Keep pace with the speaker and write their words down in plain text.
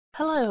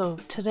Hello!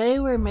 Today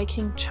we're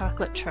making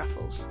chocolate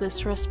truffles.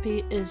 This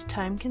recipe is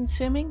time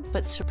consuming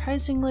but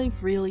surprisingly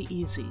really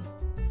easy.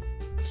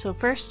 So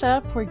first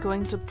up, we're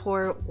going to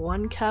pour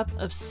 1 cup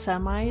of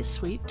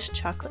semi-sweet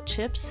chocolate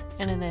chips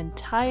and an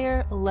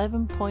entire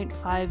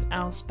 11.5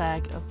 ounce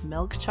bag of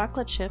milk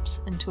chocolate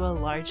chips into a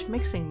large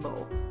mixing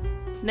bowl.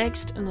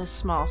 Next, in a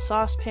small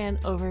saucepan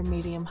over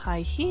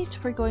medium-high heat,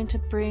 we're going to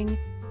bring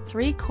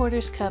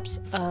 3/4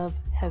 cups of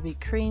heavy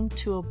cream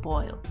to a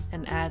boil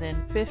and add in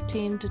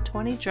 15 to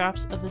 20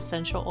 drops of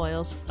essential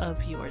oils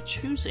of your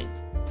choosing.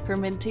 For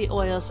minty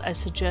oils, I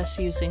suggest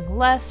using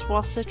less,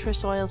 while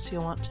citrus oils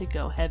you'll want to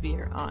go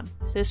heavier on.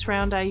 This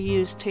round I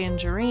used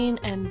tangerine,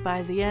 and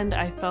by the end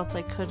I felt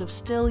I could have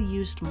still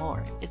used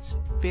more. It's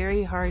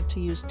very hard to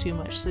use too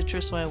much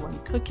citrus oil when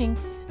cooking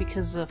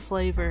because the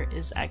flavor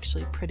is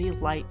actually pretty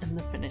light in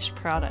the finished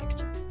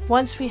product.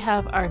 Once we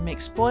have our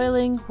mix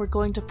boiling, we're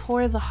going to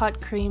pour the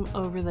hot cream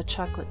over the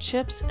chocolate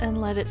chips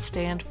and let it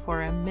stand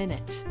for a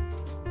minute.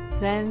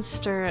 Then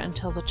stir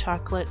until the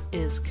chocolate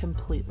is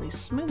completely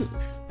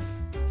smooth.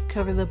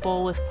 Cover the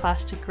bowl with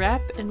plastic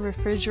wrap and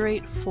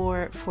refrigerate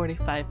for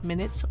 45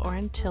 minutes or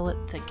until it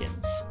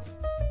thickens.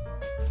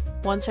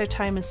 Once our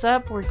time is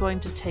up, we're going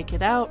to take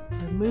it out,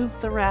 remove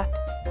the wrap,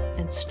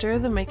 and stir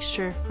the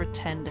mixture for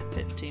 10 to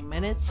 15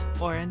 minutes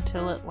or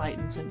until it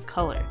lightens in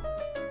color.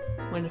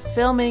 When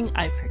filming,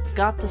 I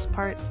forgot this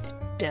part. It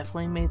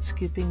definitely made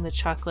scooping the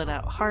chocolate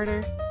out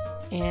harder.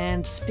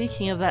 And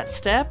speaking of that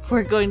step,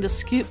 we're going to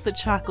scoop the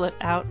chocolate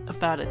out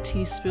about a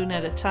teaspoon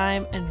at a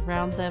time and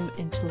round them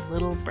into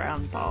little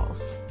brown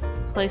balls.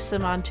 Place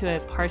them onto a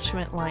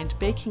parchment-lined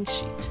baking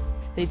sheet.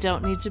 They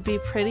don't need to be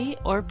pretty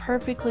or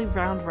perfectly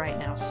round right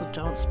now, so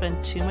don't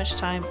spend too much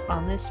time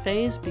on this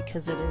phase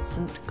because it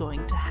isn't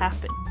going to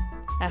happen.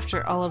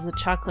 After all of the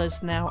chocolate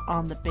is now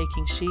on the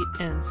baking sheet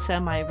in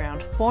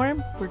semi-round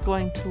form, we're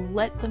going to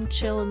let them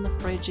chill in the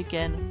fridge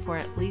again for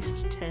at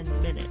least 10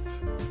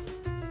 minutes.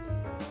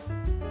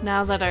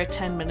 Now that our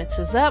 10 minutes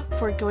is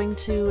up, we're going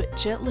to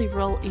gently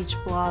roll each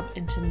blob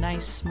into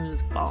nice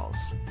smooth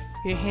balls.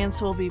 Your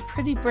hands will be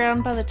pretty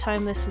brown by the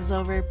time this is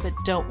over, but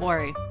don't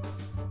worry,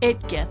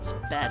 it gets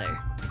better.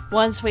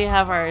 Once we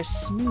have our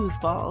smooth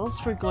balls,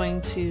 we're going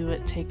to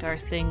take our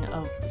thing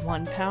of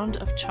 1 pound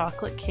of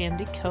chocolate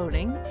candy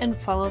coating and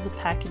follow the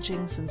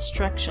packaging's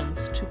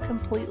instructions to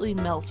completely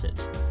melt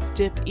it.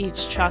 Dip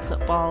each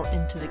chocolate ball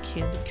into the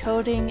candy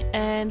coating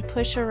and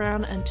push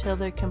around until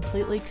they're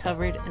completely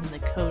covered in the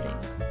coating.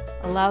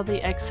 Allow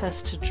the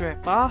excess to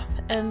drip off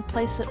and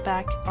place it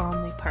back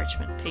on the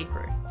parchment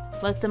paper.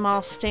 Let them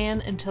all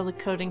stand until the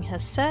coating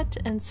has set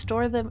and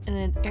store them in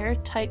an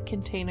airtight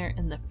container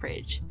in the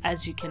fridge.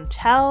 As you can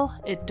tell,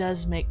 it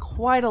does make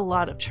quite a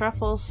lot of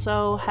truffles,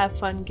 so have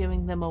fun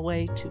giving them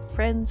away to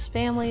friends,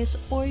 families,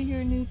 or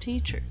your new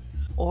teacher.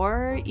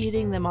 Or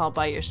eating them all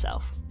by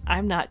yourself.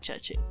 I'm not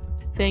judging.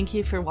 Thank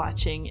you for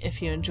watching.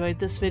 If you enjoyed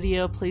this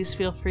video, please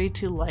feel free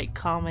to like,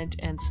 comment,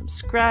 and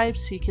subscribe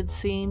so you can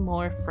see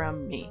more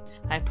from me.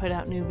 I put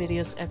out new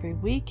videos every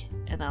week,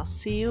 and I'll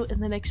see you in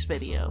the next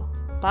video.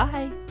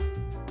 Bye!